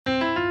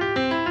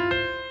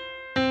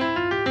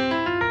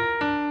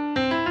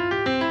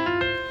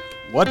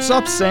What's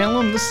up,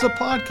 Salem? This is a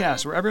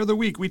podcast where every other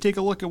week we take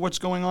a look at what's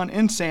going on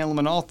in Salem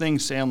and all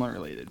things Salem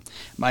related.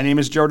 My name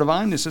is Joe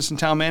Devine, the Assistant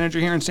Town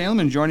Manager here in Salem,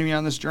 and joining me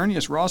on this journey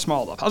is Ross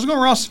Moldoff. How's it going,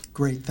 Ross?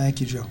 Great. Thank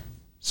you, Joe.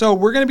 So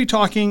we're going to be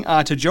talking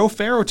to Joe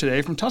Faro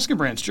today from Tuscan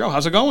Branch. Joe,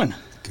 how's it going?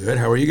 Good.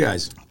 How are you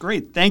guys?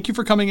 Great. Thank you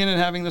for coming in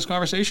and having this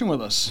conversation with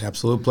us.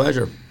 Absolute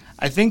pleasure.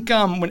 I think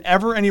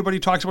whenever anybody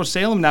talks about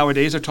Salem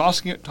nowadays, they're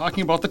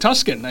talking about the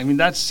Tuscan. I mean,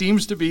 that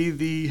seems to be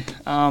the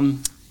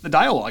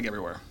dialogue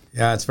everywhere.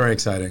 Yeah, it's very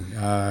exciting.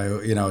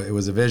 It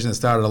was a vision that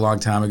started a long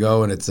time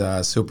ago, and it's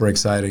super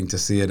exciting to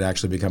see it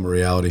actually become a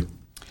reality.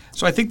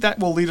 So I think that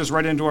will lead us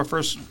right into our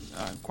first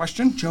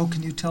question. Joe,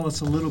 can you tell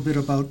us a little bit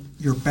about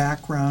your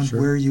background, Sure.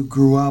 where you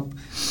grew up,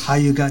 how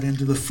you got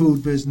into the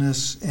food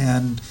business,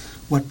 and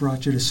what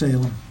brought you to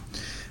Salem?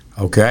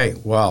 Okay.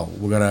 Well,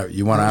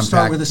 you want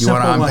to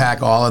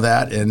unpack all of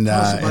that in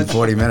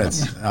 40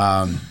 minutes.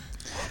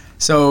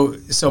 So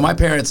my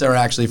parents are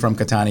actually from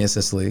Catania,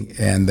 Sicily,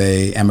 and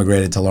they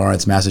emigrated to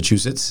Lawrence,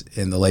 Massachusetts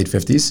in the late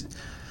 50s.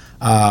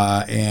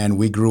 And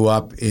we grew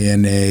up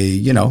in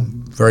a,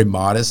 very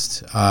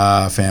modest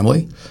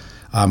family.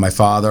 My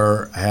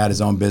father had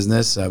his own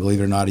business.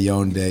 Believe it or not, he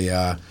owned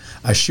a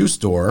shoe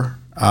store,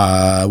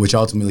 which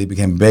ultimately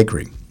became a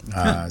bakery,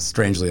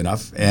 strangely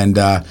enough. And,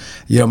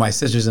 my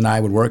sisters and I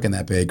would work in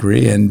that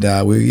bakery, and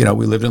we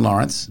lived in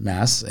Lawrence,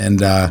 Mass,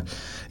 and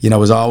it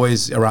was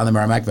always around the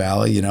Merrimack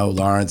Valley,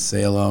 Lawrence,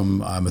 Salem,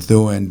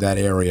 Methuen, that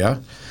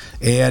area.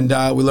 And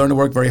we learned to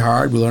work very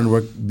hard. We learned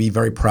to be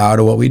very proud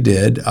of what we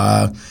did.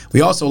 We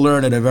also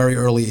learned at a very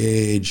early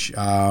age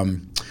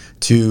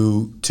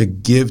to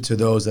give to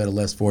those that are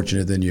less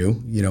fortunate than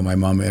you. My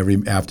mom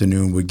every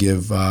afternoon would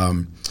give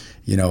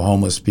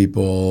homeless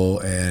people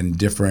and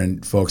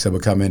different folks that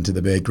would come into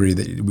the bakery,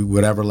 that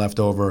whatever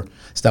leftover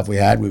stuff we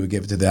had, we would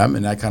give it to them,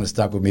 and that kind of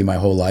stuck with me my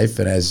whole life.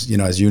 And as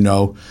you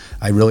know,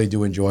 I really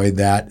do enjoy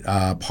that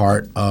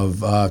part of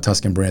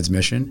Tuscan Brand's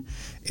mission.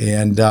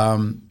 And I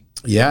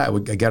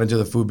got into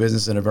the food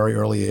business at a very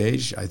early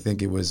age. I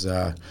think it was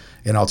an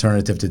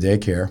alternative to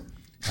daycare.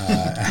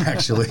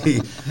 Actually,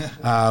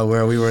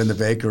 where we were in the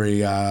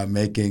bakery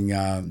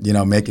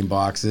making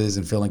boxes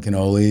and filling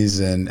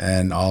cannolis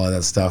and all of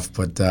that stuff.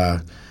 But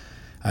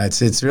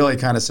it's really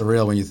kind of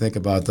surreal when you think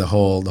about the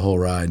whole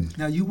ride.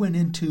 Now, you went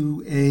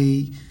into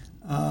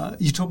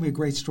you told me a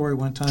great story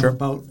one time. Sure.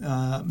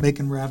 About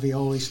making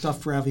ravioli,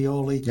 stuffed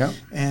ravioli, Yep.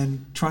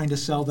 and trying to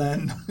sell that,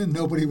 and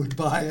nobody would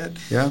buy it,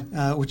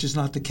 Yeah. which is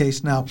not the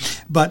case now.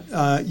 But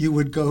you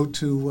would go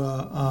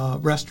to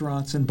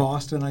restaurants in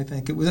Boston, I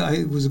think. It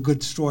was a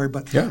good story.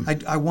 But Yeah.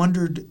 I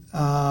wondered,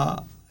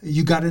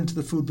 you got into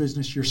the food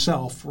business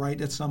yourself,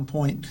 right? At some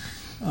point,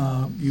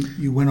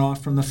 you went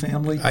off from the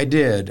family? I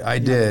did.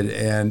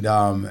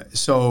 And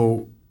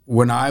so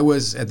when I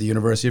was at the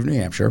University of New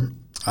Hampshire,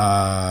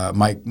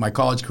 my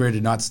college career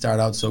did not start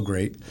out so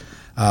great.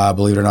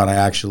 Believe it or not, I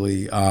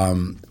actually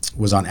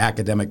was on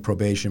academic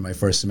probation my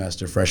first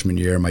semester, freshman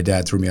year. My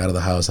dad threw me out of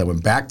the house. I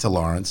went back to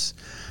Lawrence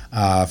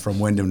from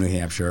Windham, New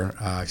Hampshire.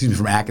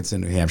 From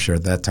Atkinson, New Hampshire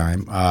at that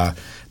time.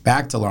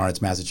 Back to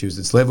Lawrence,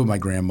 Massachusetts, lived with my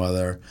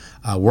grandmother,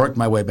 worked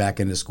my way back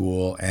into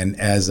school. And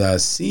as a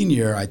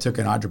senior, I took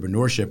an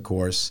entrepreneurship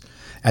course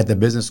at the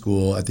business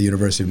school at the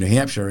University of New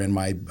Hampshire. And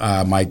my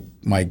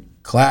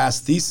class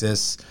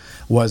thesis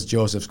was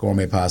Joseph's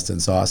Gourmet Pasta and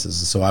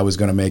Sauces. So I was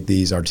going to make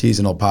these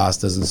artisanal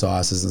pastas and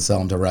sauces and sell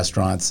them to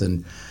restaurants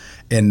and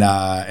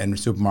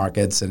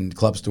supermarkets and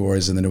club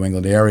stores in the New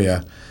England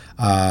area.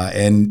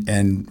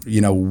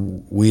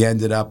 We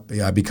ended up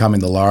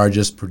becoming the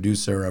largest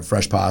producer of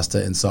fresh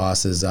pasta and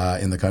sauces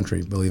in the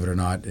country, believe it or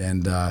not.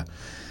 And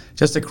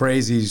just a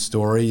crazy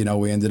story.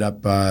 We ended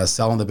up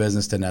selling the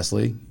business to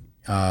Nestle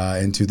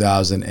in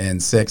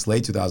 2006,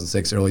 late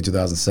 2006, early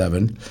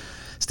 2007.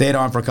 Stayed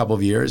on for a couple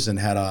of years and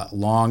had a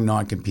long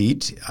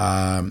non-compete.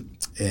 Had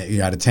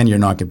a 10-year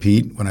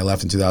non-compete when I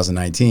left in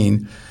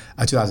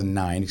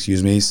 2009,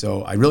 excuse me.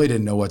 So I really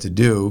didn't know what to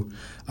do.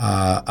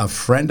 A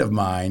friend of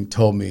mine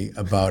told me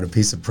about a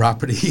piece of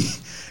property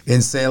in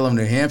Salem,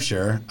 New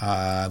Hampshire.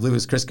 I believe it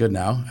was Chris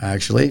Goodnow,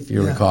 actually, if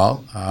you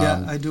recall.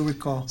 Yeah, I do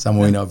recall.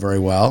 Someone we know very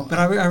well. But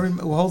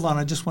hold on,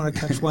 I just want to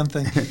catch one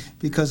thing,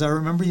 because I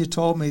remember you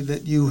told me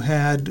that you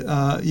had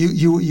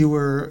you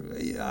were,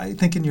 I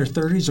think, in your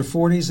 30s or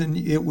 40s, and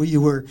you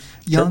were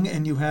young, Sure.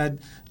 and you had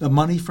the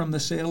money from the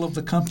sale of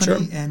the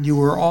company, Sure. and you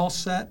were all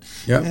set,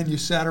 Yep. and you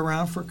sat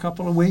around for a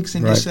couple of weeks,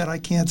 and Right. you said, "I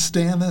can't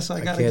stand this.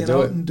 I got to can't get do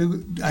out it."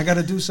 and I got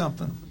to do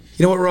something."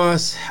 You know what,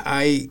 Ross?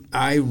 I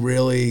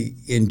really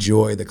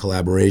enjoy the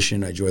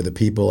collaboration. I enjoy the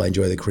people. I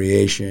enjoy the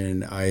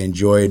creation. I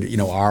enjoyed,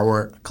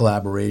 our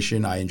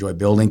collaboration. I enjoy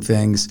building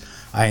things.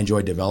 I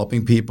enjoy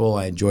developing people.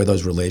 I enjoy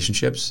those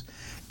relationships.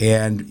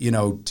 And,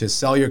 to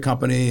sell your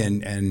company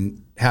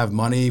and have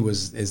money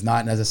is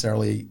not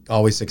necessarily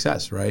always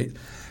success, right?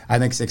 I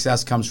think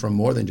success comes from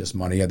more than just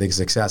money. I think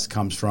success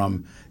comes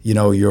from,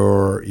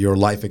 your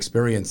life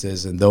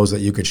experiences and those that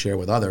you could share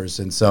with others.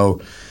 And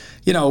so,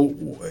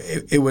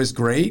 It was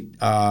great.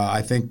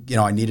 I think,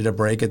 I needed a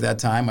break at that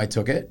time. I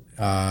took it.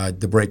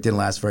 The break didn't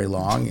last very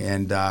long,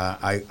 and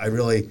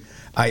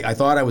I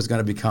thought I was going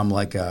to become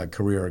like a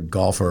career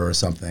golfer or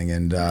something,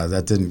 and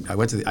that didn't. I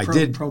went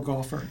to pro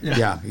golfer.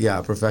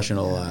 Yeah,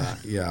 professional.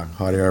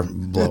 Hot air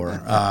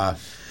blower.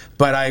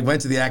 But I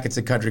went to the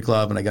Atkinson Country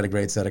Club, and I got a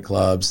great set of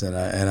clubs, and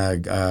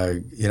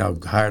I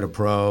hired a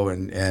pro,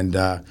 and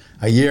a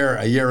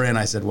year in,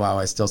 I said, wow,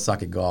 I still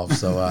suck at golf.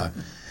 So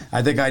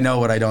I think I know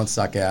what I don't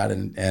suck at,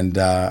 and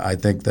I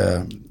think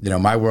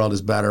my world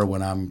is better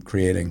when I'm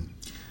creating.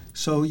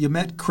 So you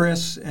met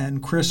Chris,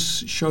 and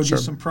Chris showed you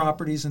some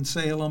properties in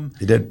Salem.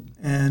 He did.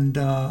 And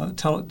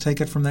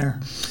take it from there.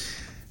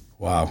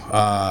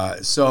 Wow.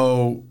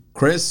 So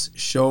Chris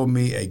showed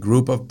me a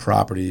group of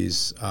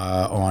properties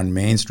on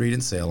Main Street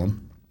in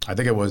Salem. I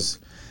think it was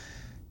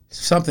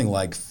something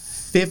like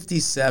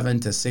 57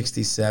 to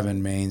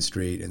 67 Main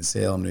Street in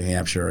Salem, New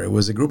Hampshire. It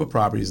was a group of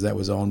properties that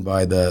was owned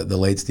by the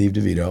late Steve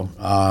DeVito.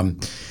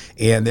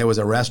 And there was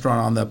a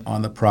restaurant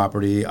on the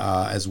property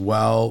as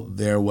well.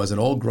 There was an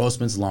old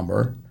Grossman's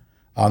Lumber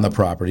on the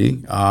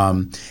property,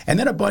 and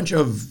then a bunch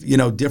of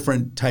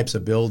different types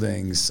of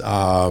buildings.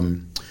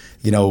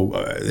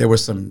 There were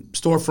some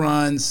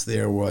storefronts,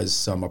 there was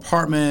some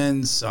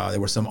apartments, there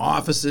were some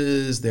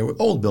offices. There were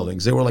old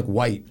buildings. They were like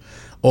white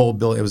old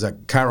building. It was a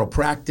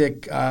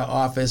chiropractic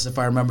office, if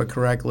I remember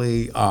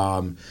correctly.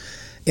 And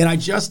I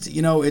just,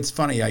 it's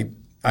funny.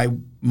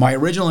 My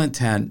original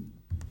intent.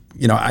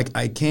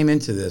 I came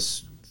into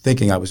this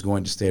thinking I was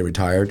going to stay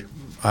retired,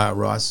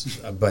 Ross,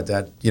 but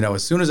that,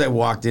 as soon as I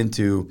walked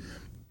into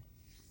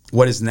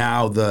what is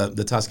now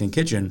the Tuscan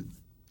Kitchen,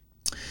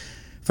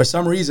 for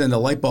some reason the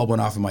light bulb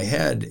went off in my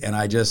head, and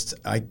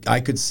I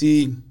could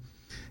see,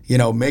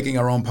 making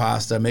our own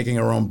pasta, making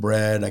our own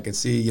bread. I could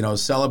see,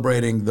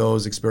 celebrating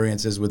those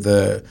experiences with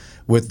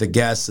the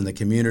guests and the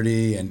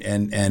community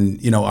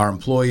and our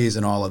employees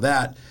and all of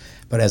that.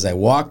 But as I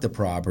walked the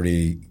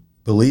property,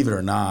 believe it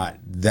or not,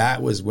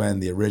 that was when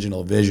the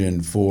original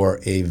vision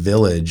for a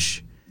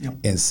village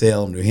in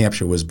Salem, New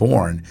Hampshire was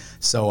born.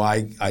 So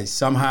I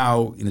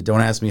somehow,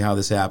 don't ask me how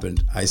this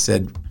happened, I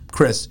said,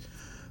 Chris,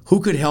 who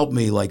could help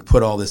me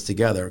put all this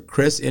together?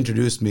 Chris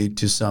introduced me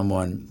to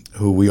someone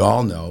who we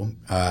all know,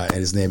 and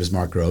his name is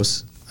Mark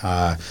Gross.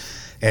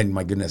 And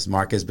my goodness,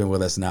 Mark has been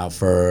with us now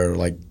for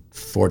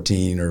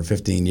 14 or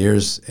 15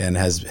 years and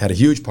has had a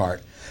huge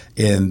part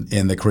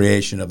in the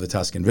creation of the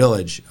Tuscan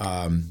Village.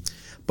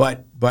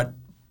 But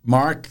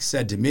Mark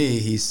said to me,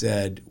 he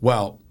said,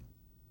 well,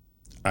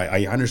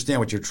 I understand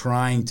what you're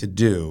trying to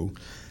do,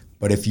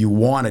 but if you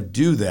want to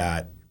do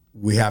that,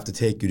 we have to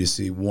take you to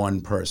see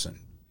one person,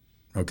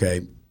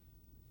 okay?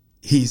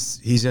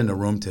 He's in the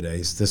room today.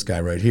 It's this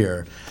guy right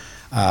here.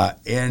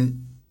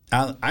 And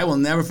I will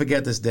never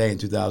forget this day in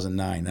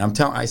 2009. And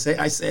I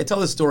tell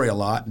this story a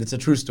lot, and it's a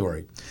true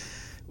story.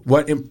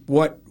 What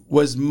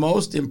was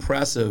most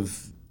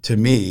impressive to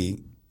me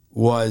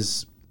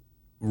was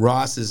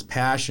Ross's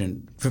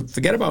passion.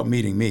 Forget about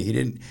meeting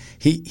me.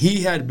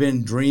 He had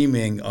been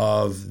dreaming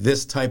of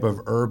this type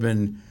of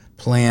urban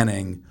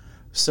planning.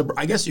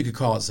 I guess you could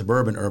call it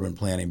suburban urban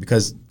planning,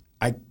 because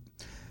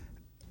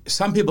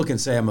some people can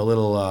say I'm a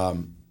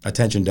little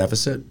attention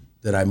deficit,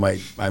 that I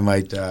might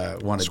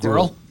want to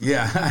Squirrel? do.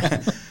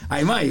 Yeah,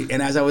 I might.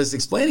 And as I was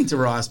explaining to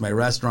Ross my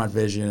restaurant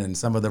vision and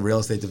some of the real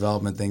estate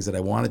development things that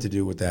I wanted to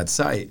do with that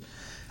site,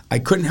 I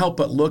couldn't help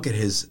but look at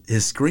his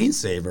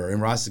screensaver,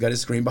 and Ross has got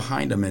his screen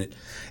behind him, and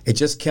it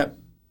just kept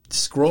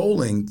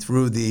scrolling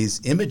through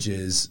these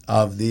images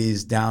of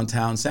these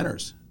downtown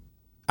centers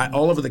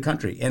all over the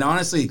country. And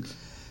honestly,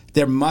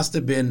 there must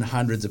have been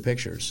hundreds of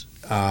pictures.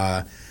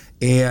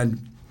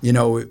 And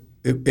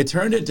it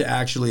turned into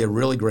actually a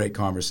really great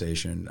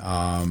conversation.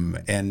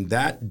 And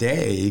that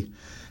day,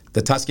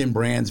 the Tuscan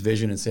brand's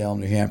vision in Salem,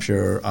 New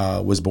Hampshire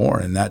was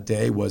born. And that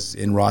day was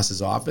in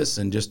Ross's office,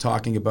 and just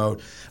talking about,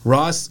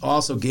 Ross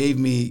also gave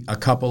me a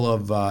couple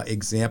of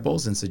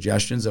examples and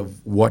suggestions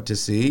of what to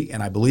see.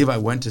 And I believe I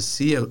went to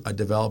see a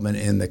development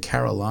in the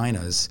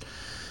Carolinas.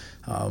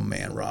 Oh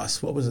man,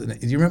 Ross, what was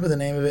it? Do you remember the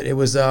name of it?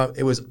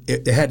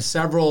 It had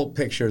several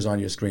pictures on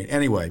your screen.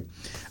 Anyway,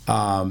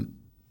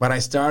 but I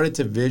started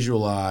to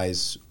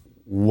visualize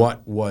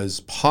what was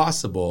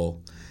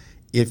possible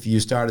if you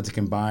started to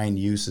combine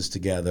uses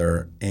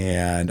together,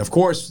 and of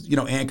course,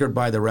 anchored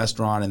by the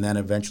restaurant and then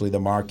eventually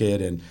the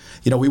market. And,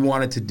 we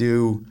wanted to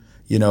do,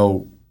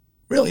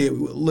 really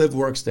live,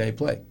 work, stay,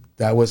 play.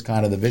 That was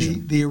kind of the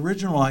vision. The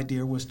original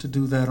idea was to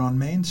do that on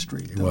Main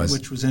Street,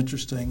 which was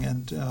interesting.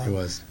 And it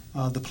was.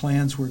 The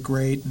plans were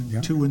great, and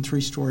 2- and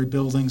 3-story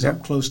buildings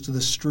up close to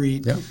the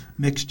street,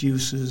 mixed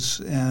uses,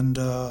 and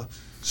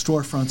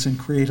storefronts, and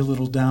create a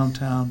little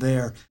downtown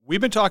there.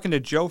 We've been talking to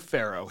Joe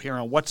Faro here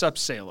on What's Up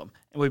Salem,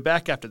 and we'll be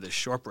back after this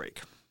short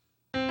break.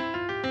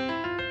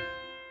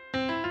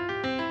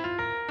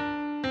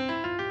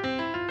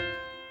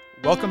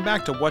 Welcome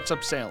back to What's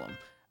Up Salem.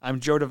 I'm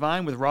Joe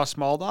Devine with Ross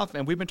Moldoff,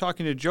 and we've been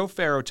talking to Joe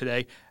Faro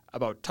today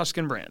about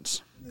Tuscan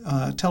brands.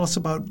 Tell us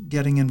about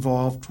getting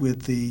involved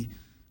with the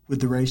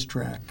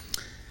racetrack.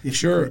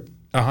 Sure.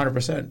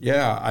 100%.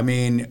 Yeah. I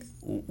mean,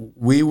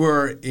 we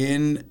were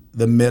in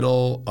the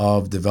middle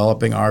of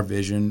developing our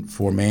vision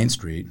for Main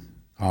Street.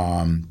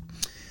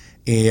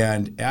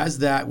 And as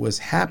that was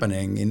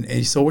happening,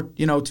 and so,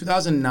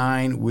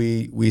 2009,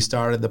 we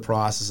started the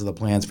process of the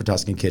plans for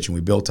Tuscan Kitchen.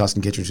 We built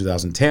Tuscan Kitchen in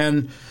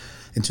 2010.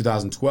 In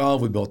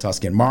 2012, we built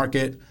Tuscan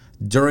Market.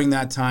 During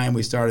that time,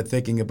 we started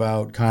thinking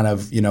about kind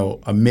of,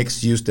 a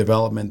mixed-use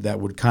development that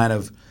would kind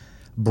of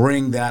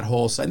bring that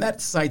whole site. And that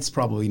site's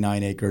probably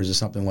 9 acres or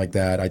something like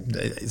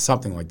that.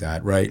 Something like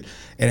that, right?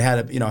 And it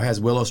had, it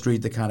has Willow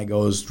Street that kind of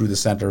goes through the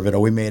center of it,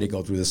 or we made it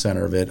go through the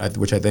center of it,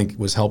 which I think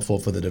was helpful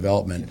for the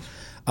development.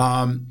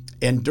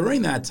 And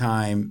during that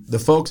time, the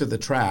folks at the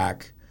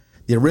track,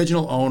 the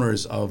original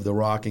owners of the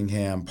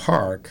Rockingham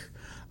Park,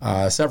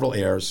 several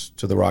heirs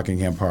to the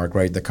Rockingham Park,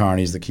 right? The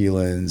Carneys, the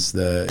Keelans,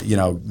 the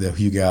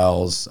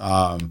Hugels,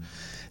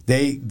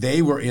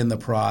 they were in the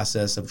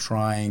process of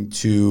trying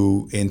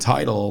to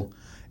entitle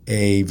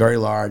a very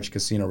large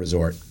casino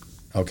resort,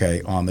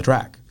 okay, on the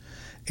track.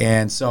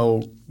 And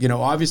so,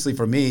 obviously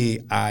for me,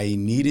 I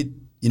needed,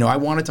 I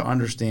wanted to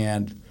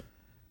understand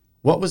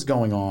what was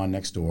going on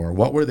next door,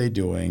 what were they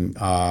doing,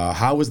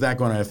 how was that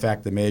going to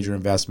affect the major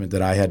investment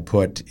that I had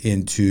put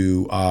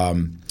into, our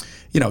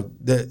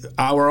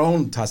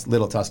own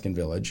little Tuscan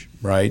Village,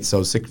 right?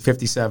 So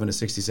 57 to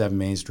 67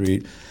 Main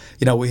Street.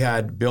 We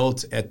had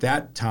built at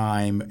that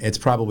time, it's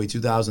probably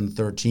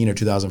 2013 or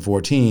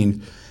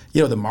 2014,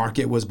 the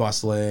market was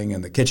bustling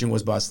and the kitchen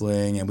was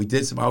bustling, and we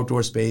did some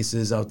outdoor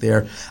spaces out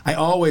there. I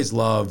always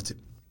loved,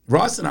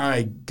 Ross and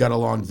I got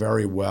along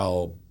very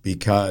well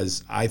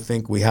because I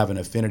think we have an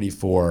affinity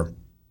for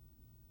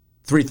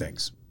 3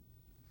 things: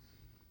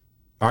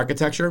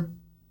 architecture,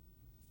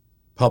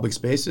 public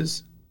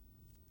spaces,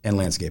 and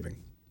landscaping.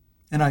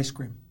 And ice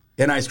cream.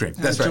 That's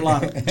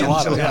right.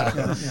 Gelato.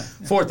 Yeah.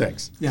 4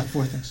 things. Yeah,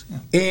 4 things. Yeah.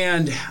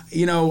 And,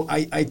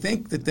 I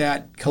think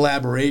that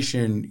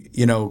collaboration,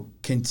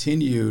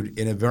 continued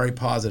in a very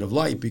positive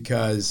light,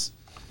 because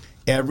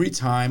every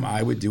time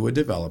I would do a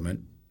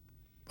development,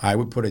 I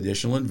would put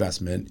additional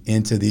investment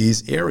into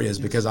these areas,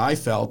 because I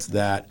felt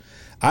that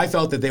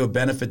they would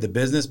benefit the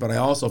business, but I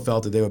also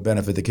felt that they would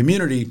benefit the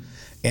community.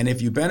 And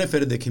if you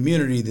benefited the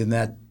community, then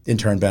that in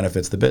turn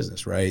benefits the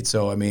business, right?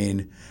 So, I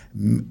mean,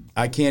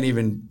 I can't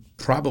even,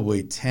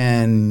 probably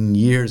 10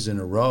 years in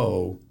a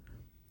row,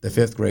 the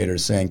 5th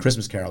graders sang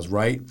Christmas carols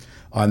right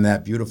on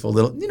that beautiful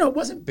little, it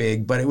wasn't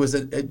big, but it was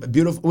a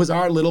beautiful, it was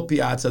our little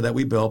piazza that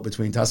we built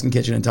between Tuscan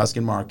Kitchen and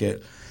Tuscan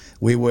Market.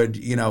 We would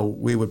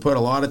put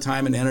a lot of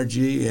time and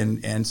energy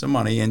and some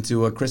money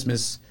into a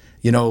Christmas,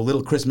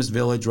 little Christmas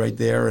village right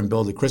there, and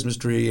build a Christmas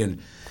tree.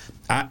 And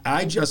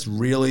I just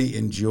really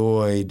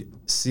enjoyed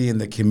seeing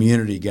the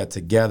community get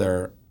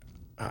together.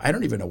 I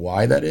don't even know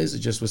why that is. It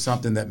just was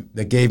something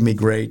that gave me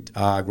great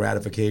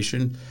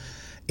gratification.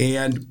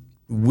 And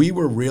we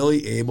were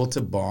really able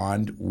to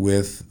bond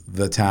with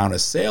the town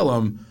of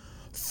Salem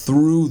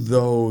through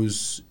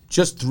those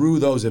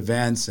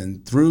events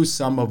and through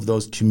some of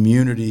those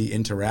community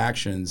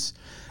interactions.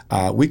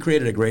 We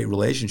created a great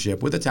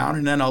relationship with the town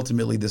and then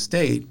ultimately the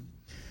state.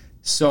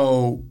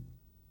 So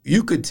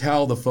you could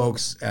tell the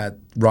folks at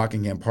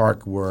Rockingham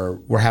Park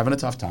were having a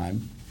tough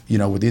time,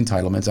 with the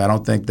entitlements. I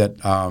don't think that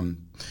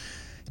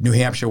New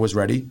Hampshire was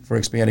ready for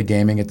expanded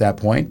gaming at that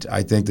point.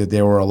 I think that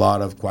there were a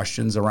lot of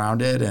questions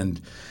around it, and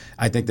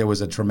I think there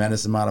was a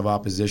tremendous amount of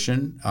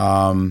opposition.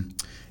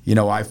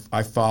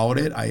 I followed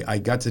it. I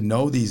got to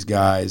know these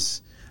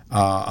guys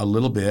a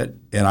little bit,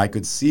 and I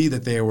could see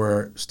that they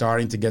were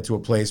starting to get to a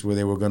place where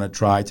they were going to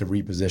try to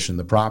reposition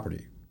the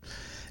property.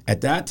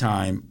 At that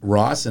time,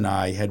 Ross and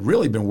I had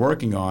really been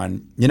working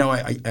on,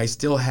 I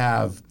still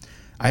have,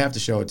 I have to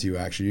show it to you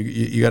actually.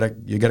 You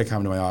gotta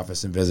come to my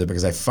office and visit,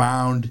 because I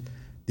found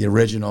the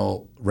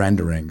original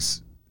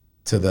renderings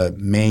to the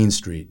Main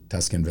Street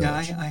Tuscan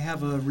Village. Yeah, I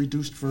have a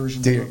reduced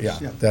version. Yeah,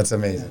 that's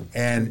amazing.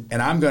 Yeah.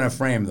 And I'm going to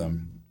frame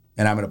them,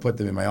 and I'm going to put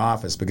them in my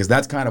office, because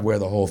that's kind of where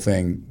the whole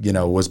thing,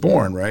 was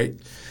born, right?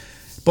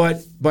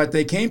 But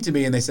they came to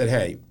me and they said,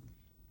 "Hey,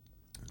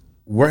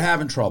 we're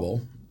having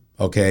trouble,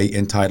 okay,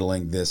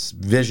 entitling this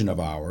vision of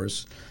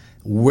ours.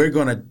 We're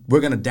gonna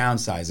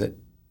downsize it,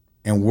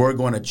 and we're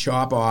going to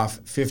chop off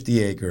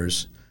 50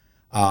 acres,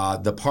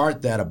 the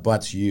part that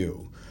abuts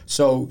you."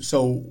 So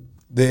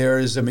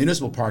there's a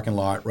municipal parking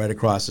lot right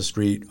across the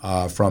street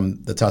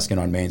from the Tuscan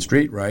on Main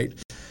Street, right?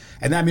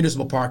 And that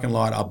municipal parking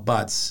lot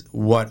abuts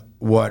what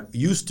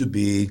used to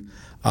be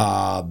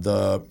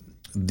the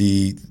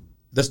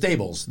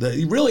stables,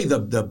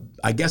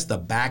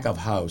 the back of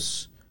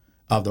house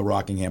of the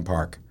Rockingham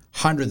Park.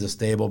 Hundreds of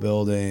stable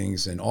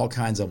buildings and all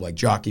kinds of like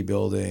jockey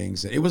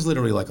buildings. It was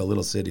literally like a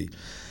little city.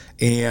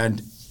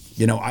 And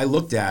I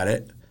looked at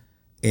it,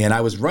 and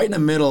I was right in the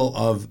middle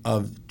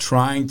of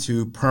trying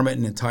to permit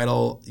and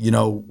entitle,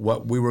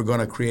 what we were going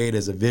to create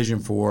as a vision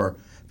for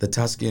the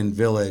Tuscan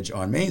Village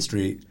on Main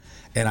Street.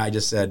 And I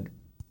just said,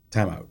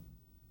 time out.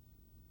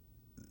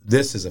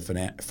 this is a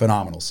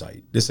phenomenal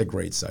site. This is a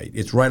great site.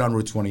 It's right on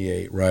Route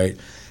 28, right?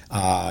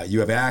 You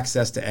have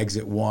access to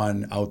exit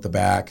 1 out the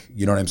back.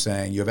 You know what I'm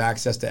saying? You have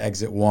access to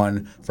exit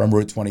 1 from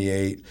Route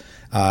 28.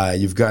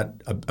 You've got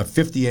a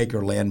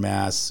 50-acre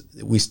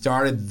landmass. We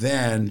started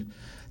then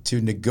to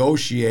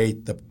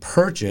negotiate the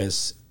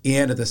purchase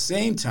and at the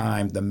same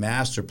time the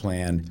master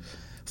plan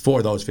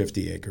for those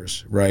 50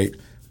 acres, right?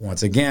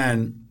 Once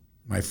again,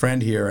 my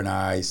friend here and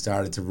I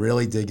started to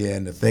really dig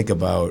in to think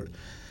about,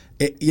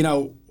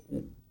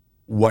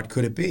 what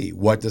could it be?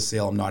 What does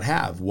Salem not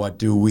have? What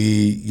do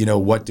we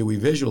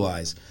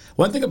visualize?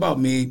 One thing about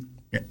me,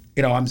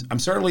 I'm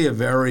certainly a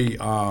very,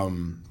 I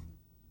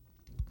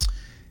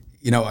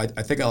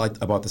think I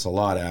like about this a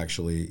lot,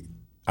 actually.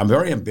 I'm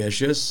very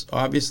ambitious,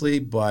 obviously,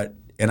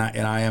 and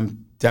I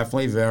am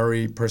definitely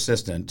very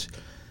persistent,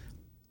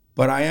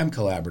 but I am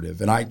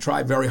collaborative, and I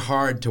try very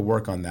hard to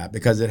work on that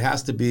because it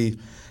has to be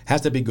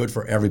good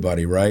for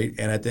everybody, right?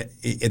 And at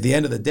the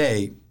end of the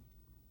day,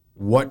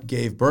 what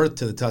gave birth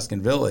to the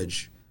Tuscan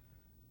Village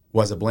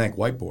was a blank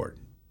whiteboard.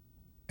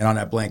 And on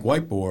that blank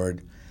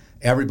whiteboard,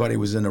 everybody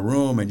was in the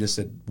room and just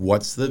said,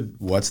 what's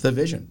the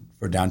vision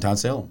for downtown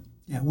Salem?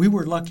 Yeah, we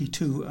were lucky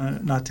too,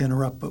 not to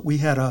interrupt, but we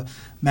had a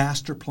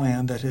master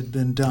plan that had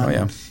been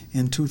done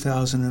in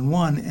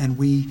 2001, and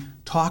we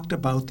talked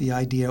about the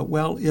idea,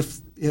 well,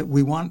 if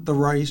we want the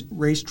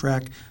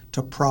racetrack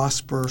to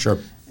prosper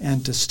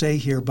and to stay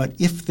here, but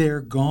if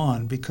they're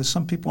gone, because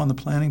some people on the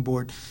planning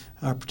board,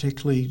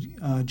 particularly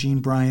Gene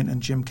Bryant and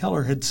Jim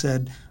Keller, had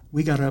said,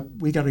 we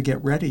gotta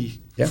get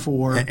ready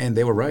for and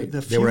they were right.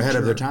 They were ahead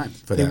of their time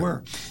for that. They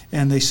were.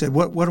 And they said,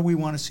 what do we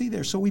want to see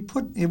there? So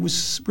it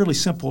was really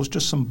simple. It was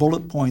just some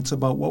bullet points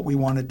about what we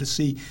wanted to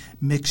see: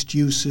 mixed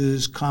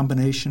uses,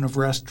 combination of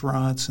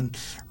restaurants and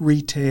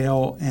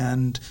retail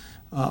and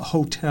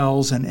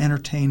hotels and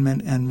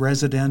entertainment and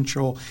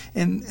residential,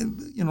 and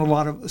a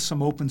lot of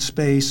some open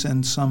space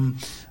and some.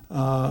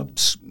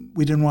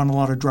 We didn't want a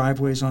lot of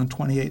driveways on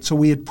 28, so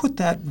we had put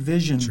that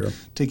vision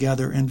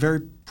together in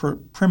very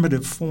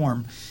primitive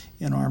form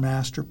in our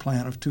master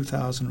plan of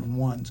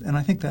 2001, and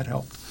I think that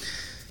helped.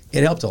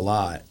 It helped a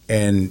lot,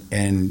 and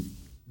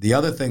the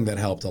other thing that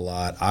helped a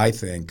lot, I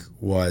think,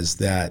 was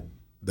that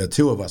the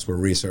two of us were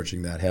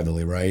researching that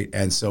heavily, right?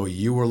 And so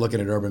you were looking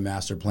at urban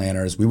master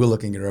planners. We were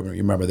looking at urban,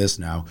 you remember this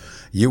now.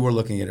 You were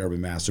looking at urban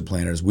master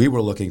planners. We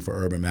were looking for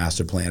urban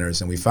master planners.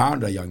 And we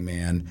found a young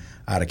man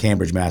out of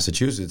Cambridge,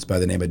 Massachusetts by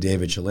the name of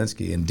David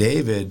Chalinsky. And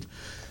David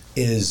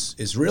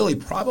is really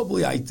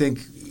probably, I think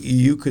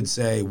you could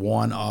say,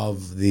 one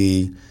of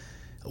the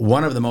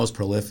most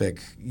prolific,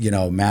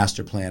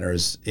 master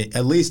planners,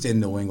 at least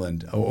in New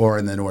England or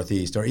in the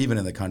Northeast or even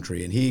in the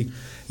country. And he,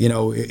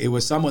 it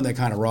was someone that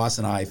kind of Ross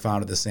and I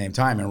found at the same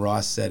time. And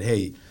Ross said,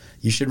 hey,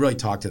 you should really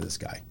talk to this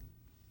guy.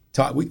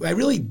 I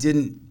really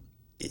didn't.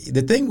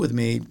 The thing with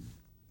me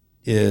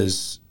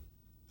is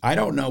I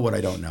don't know what I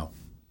don't know.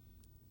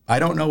 I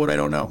don't know what I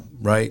don't know,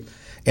 right?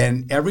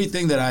 And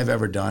everything that I've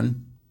ever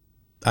done,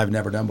 I've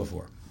never done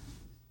before,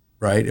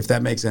 right? If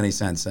that makes any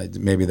sense.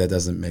 Maybe that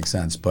doesn't make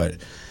sense, but...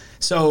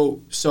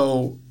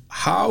 So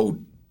how,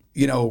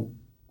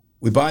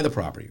 we buy the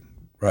property,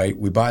 right?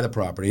 We buy the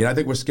property. And I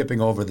think we're skipping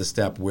over the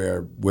step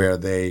where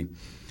they,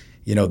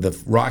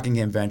 the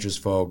Rockingham Ventures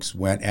folks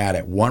went at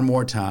it one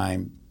more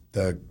time.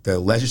 The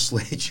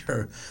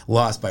legislature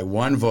lost by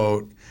one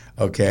vote,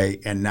 okay?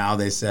 And now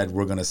they said,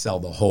 we're going to sell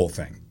the whole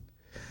thing.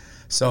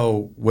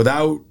 So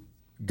without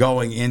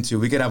going into,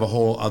 we could have a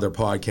whole other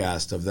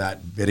podcast of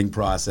that bidding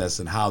process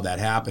and how that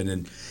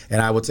happened.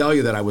 And I will tell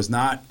you that I was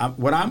not,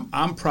 what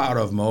I'm proud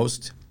of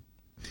most,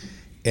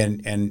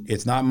 and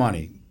it's not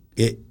money.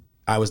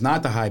 I was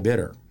not the high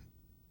bidder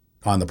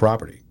on the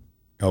property,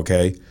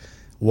 okay?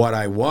 What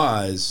I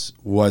was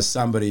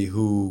somebody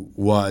who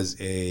was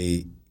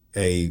a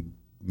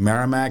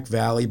Merrimack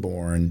Valley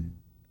born,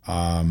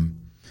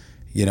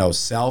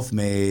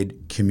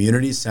 self-made,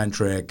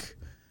 community-centric,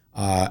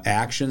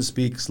 action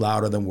speaks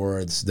louder than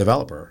words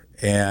developer.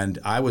 And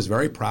I was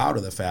very proud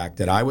of the fact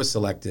that I was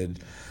selected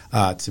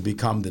to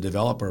become the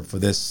developer for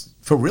this,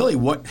 for really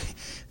what,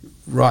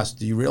 Ross,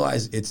 do you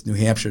realize it's New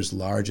Hampshire's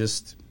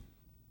largest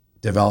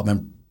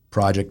development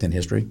project in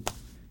history?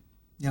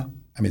 Yeah.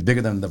 I mean, it's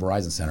bigger than the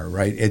Verizon Center,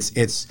 right?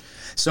 It's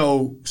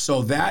so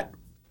that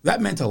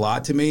meant a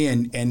lot to me.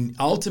 And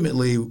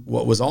ultimately,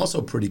 what was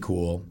also pretty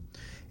cool,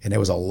 and there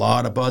was a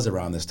lot of buzz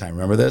around this time.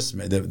 Remember this?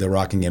 The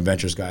Rockingham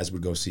Ventures guys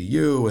would go see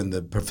you, and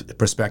the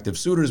prospective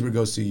suitors would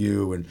go see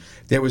you, and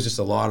there was just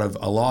a lot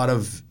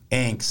of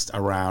angst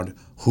around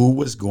who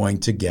was going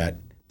to get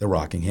the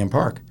Rockingham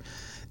Park.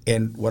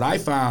 And what I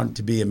found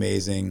to be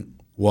amazing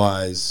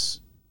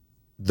was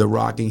the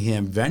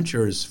Rockingham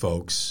Ventures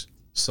folks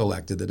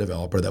selected the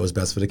developer that was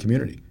best for the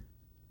community.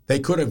 They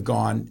could have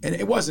gone, and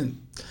it wasn't.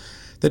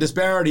 The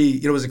disparity,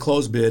 it was a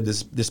closed bid.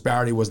 This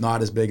disparity was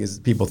not as big as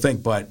people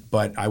think, but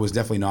I was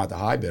definitely not the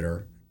high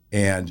bidder.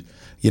 And,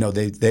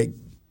 they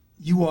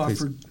You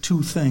offered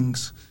two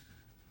things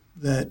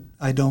that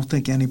I don't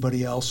think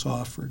anybody else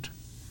offered.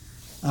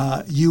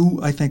 You,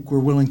 I think, were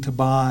willing to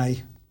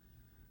buy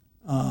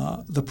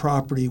the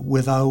property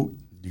without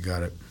You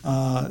got it.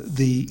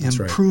 The That's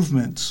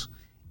improvements,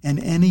 right. And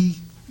any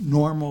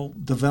normal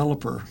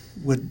developer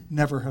would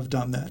never have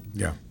done that.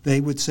 Yeah.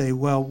 They would say,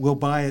 well, we'll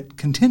buy it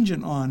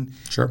contingent on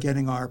sure.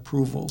 getting our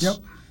approvals. Yep.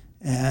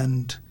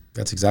 And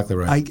that's exactly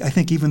right. I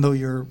think even though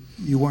you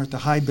weren't the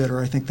high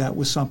bidder, I think that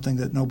was something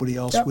that nobody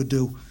else yep. would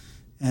do.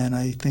 And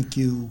I think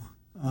the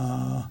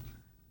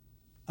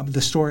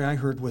story I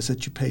heard was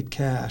that you paid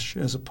cash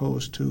as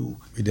opposed to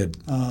we did.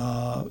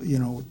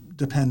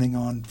 Depending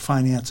on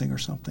financing or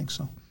something.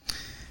 So,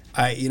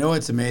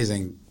 it's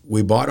amazing.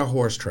 We bought a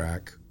horse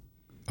track,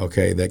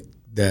 okay,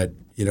 that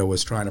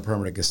was trying to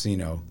permit a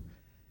casino,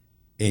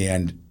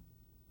 and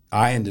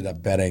I ended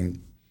up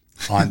betting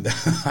on.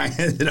 I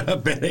ended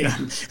up betting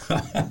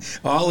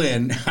all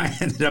in. I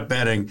ended up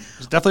betting. It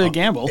was definitely a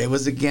gamble. It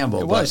was a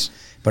gamble. It was.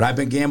 But I've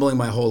been gambling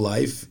my whole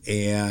life,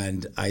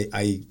 and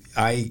I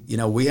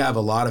we have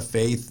a lot of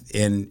faith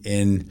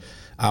in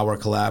our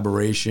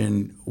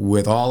collaboration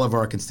with all of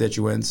our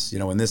constituents.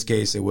 In this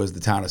case, it was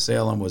the town of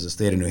Salem, it was the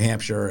state of New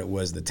Hampshire, it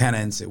was the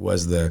tenants, it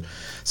was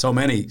so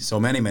many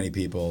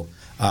people.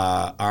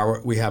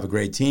 We have a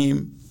great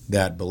team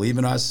that believe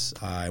in us,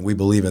 and we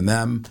believe in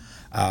them.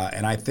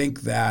 And I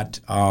think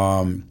that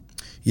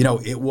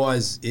there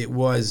was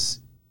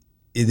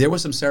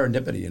some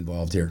serendipity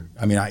involved here.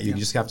 I mean, you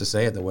just have to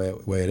say it the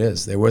way it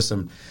is. There was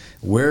some.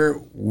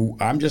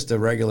 I'm just a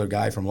regular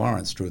guy from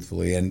Lawrence,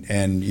 truthfully, and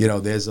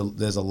there's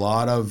a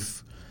lot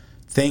of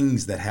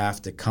things that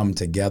have to come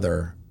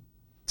together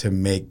to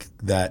make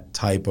that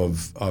type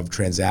of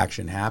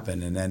transaction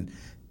happen, and then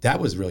that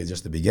was really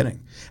just the beginning.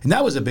 And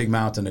that was a big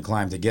mountain to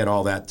climb to get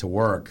all that to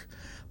work,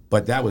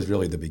 but that was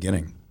really the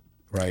beginning,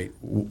 right?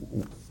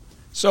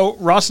 So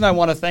Ross and I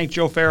want to thank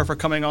Joe Faro for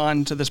coming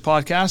on to this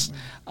podcast.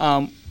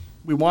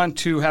 We want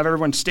to have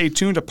everyone stay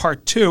tuned to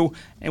part 2,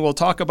 and we'll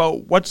talk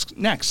about what's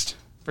next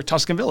for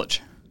Tuscan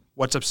Village.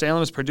 What's Up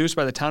Salem is produced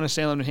by the town of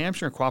Salem, New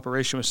Hampshire in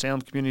cooperation with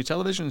Salem Community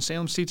Television and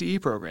Salem CTE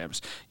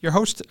programs. Your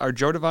hosts are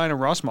Joe Devine and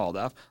Ross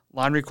Moldoff.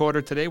 Line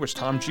recorder today was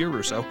Tom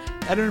Giarusso.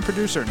 Editor and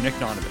producer Nick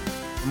Donovan.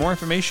 For more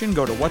information,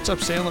 go to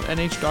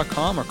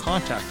whatsupsalemnh.com or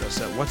contact us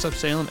at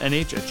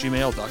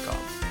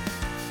whatsupsalemnh@gmail.com.